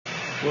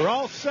We're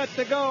all set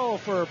to go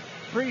for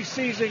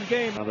preseason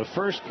game. On the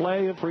first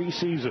play of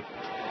preseason.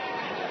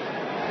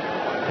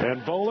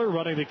 And Bowler,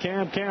 running the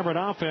Cam Cameron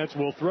offense,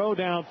 will throw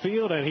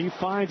downfield, and he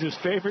finds his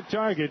favorite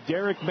target,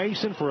 Derek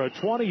Mason, for a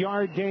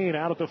 20-yard gain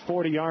out at the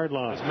 40-yard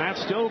line. Matt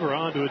Stover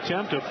on to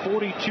attempt a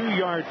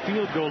 42-yard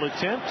field goal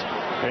attempt.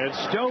 And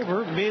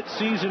Stover,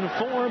 mid-season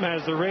form,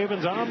 has the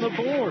Ravens on the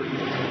board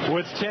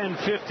with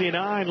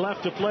 10:59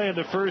 left to play in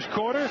the first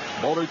quarter.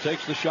 Bowler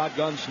takes the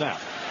shotgun snap.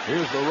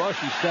 Here's the rush.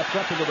 He steps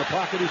up into the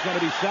pocket. He's going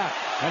to be sacked.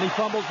 And he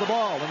fumbles the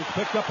ball. And it's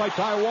picked up by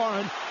Ty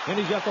Warren. And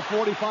he's at the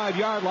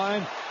 45-yard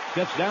line.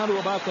 Gets down to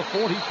about the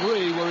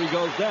 43 where he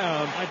goes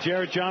down.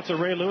 Jared Johnson,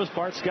 Ray Lewis,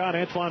 Bart Scott,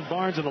 Antoine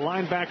Barnes, and the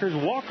linebackers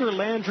Walker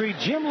Landry,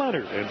 Jim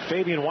Leonard, and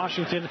Fabian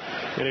Washington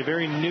in a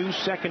very new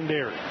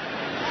secondary.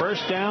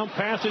 First down,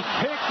 pass is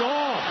picked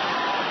off.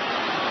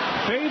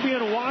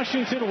 Fabian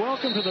Washington,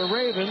 welcome to the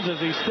Ravens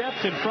as he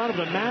steps in front of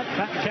the Matt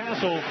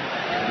Castle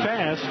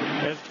pass.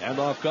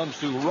 Handoff comes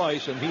to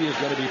Rice, and he is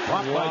going to be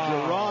popped by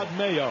Gerard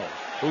Mayo,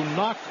 who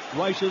knocked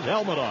Rice's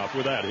helmet off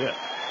with that hit.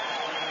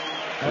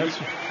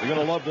 You're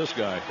going to love this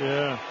guy.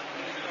 Yeah.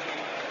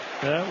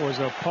 That was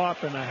a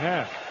pop and a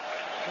half.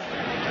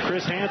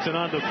 Chris Hansen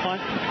on the punt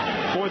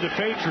for the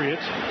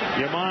Patriots.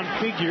 Yamon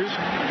Figures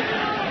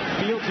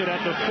fields it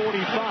at the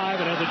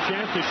 45 and has a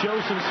chance to show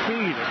some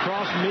speed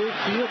across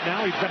midfield.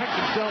 Now he backs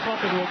himself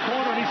up into a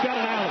corner, and he's got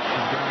an alley.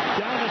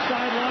 Down the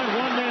sideline,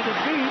 one man to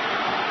beat.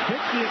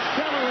 Hits the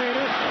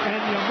accelerator,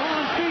 and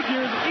Yamon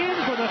Figures in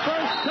for the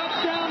first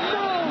touchdown.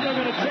 No, they're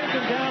going to take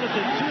him down at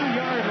the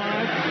 2-yard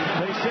line.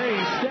 They say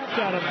he stepped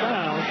out of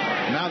bounds.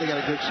 Now they got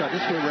a good shot.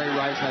 This is where Ray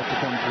Rice has to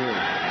come through.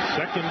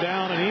 Second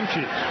down and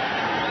inches.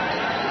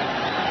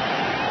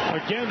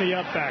 Again, the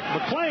up back.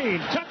 McClain,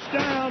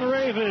 touchdown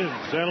Ravens.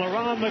 And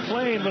LaRon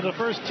McClain with the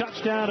first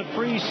touchdown of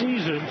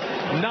preseason.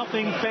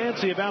 Nothing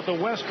fancy about the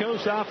West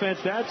Coast offense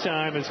that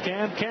time as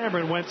Cam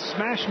Cameron went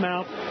smash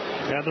mouth.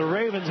 And the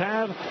Ravens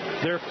have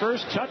their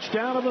first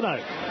touchdown of the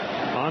night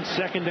on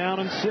second down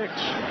and 6.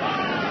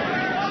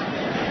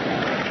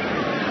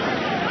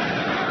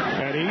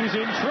 And he's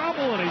in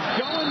trouble, and he's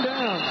going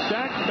down.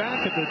 Sacked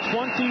back at the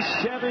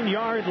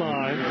 27-yard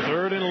line.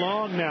 Third and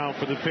long now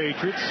for the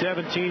Patriots.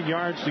 17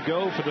 yards to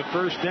go for the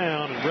first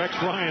down. And Rex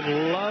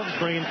Ryan loves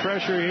bringing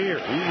pressure here.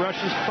 He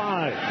rushes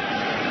 5.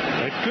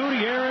 And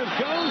Gutierrez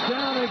goes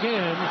down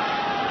again.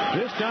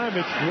 This time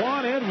it's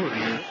Juan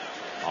Edwards.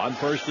 On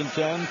first and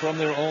 10 from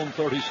their own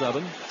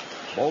 37.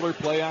 Bowler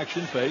play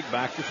action fake.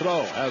 Back to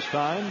throw. Has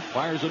time.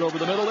 Fires it over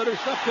the middle.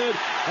 Intercepted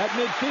at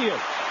midfield.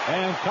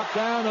 And cut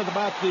down at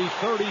about the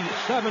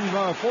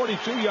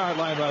 42-yard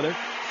line, rather.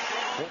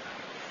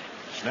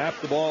 Snap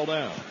the ball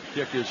down.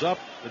 Kick is up.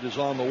 It is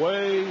on the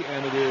way,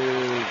 and it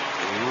is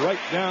right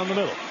down the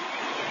middle.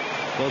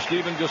 So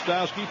Stephen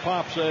Gostkowski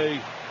pops a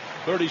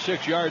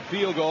 36-yard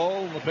field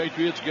goal, and the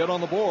Patriots get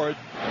on the board.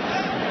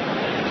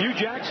 Hugh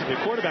Jackson, the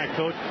quarterback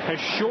coach, has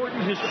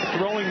shortened his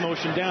throwing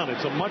motion down.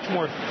 It's a much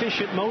more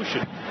efficient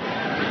motion.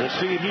 We'll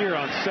see it here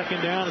on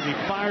second down as he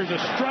fires a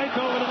strike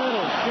over the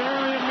middle.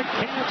 Darian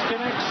McCants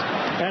connects,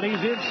 and he's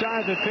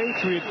inside the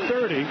Patriot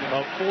 30,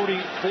 a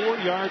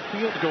 44-yard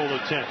field goal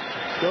attempt.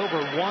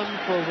 Stover 1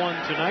 for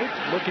 1 tonight,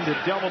 looking to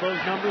double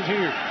those numbers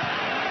here.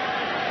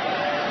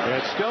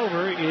 And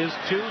Stover is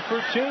 2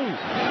 for 2.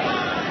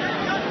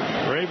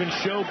 Ravens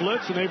show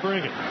blitz, and they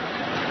bring it.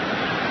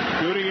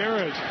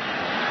 Gutierrez.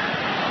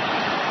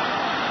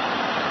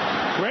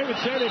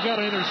 Ravens say they've got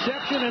an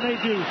interception, and they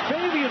do.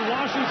 Fabian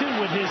Washington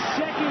with his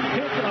second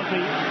pick of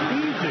the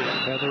season.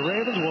 And the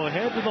Ravens will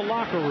head to the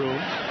locker room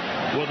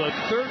with a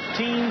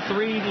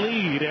 13-3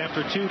 lead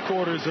after 2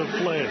 quarters of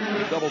play.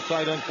 Double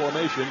tight end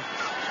formation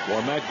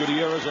for Matt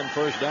Gutierrez on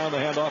first down. The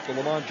handoff to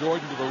Lamont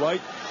Jordan to the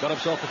right. Got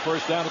himself the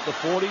first down at the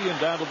 40, and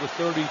down to the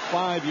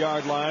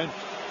 35-yard line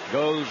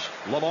goes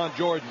Lamont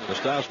Jordan.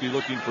 Gostkowski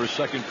looking for a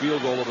second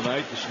field goal of the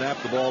night to snap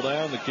the ball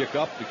down. The kick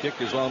up. The kick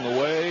is on the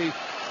way.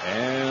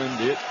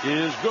 And it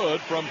is good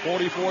from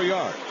 44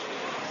 yards.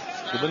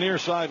 To the near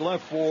side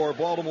left for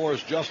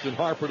Baltimore's Justin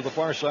Harper. To the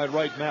far side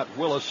right, Matt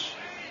Willis.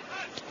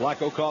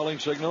 Flacco calling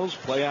signals.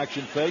 Play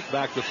action fake.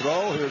 Back to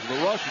throw. Here's the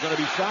rush. He's going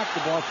to be sacked.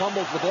 The ball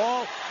fumbles the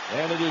ball.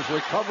 And it is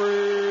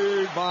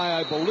recovered by,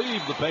 I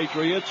believe, the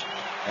Patriots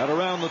at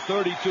around the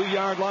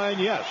 32-yard line.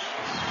 Yes.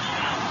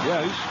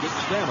 Yeah, he's good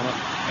stamina.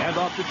 Hand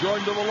off to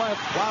Jordan to the left.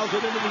 Plows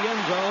it into the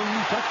end zone.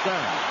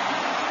 Touchdown.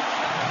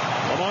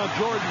 Lamont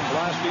Jordan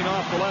blasting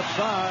off the left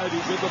side.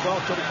 He did the bulk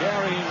of the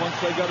carrying once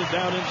they got it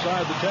down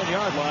inside the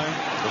 10-yard line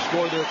to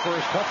score their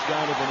first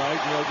touchdown of the night,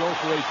 and they'll go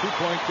for a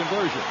 2-point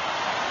conversion.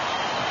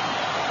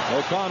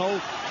 O'Connell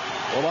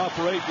will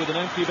operate with an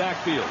empty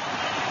backfield.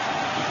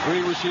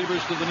 3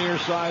 receivers to the near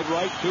side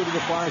right, 2 to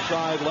the far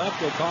side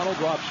left. O'Connell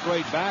drops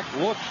straight back,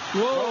 looks,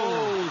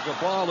 throws. The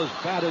ball is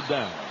batted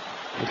down.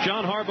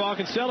 John Harbaugh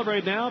can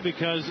celebrate now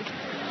because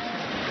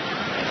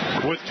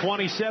with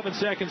 27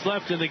 seconds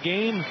left in the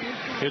game,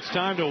 it's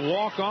time to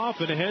walk off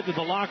and head to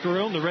the locker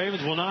room. The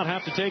Ravens will not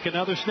have to take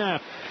another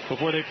snap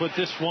before they put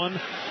this one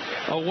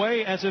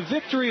away as a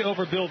victory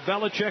over Bill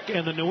Belichick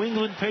and the New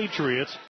England Patriots.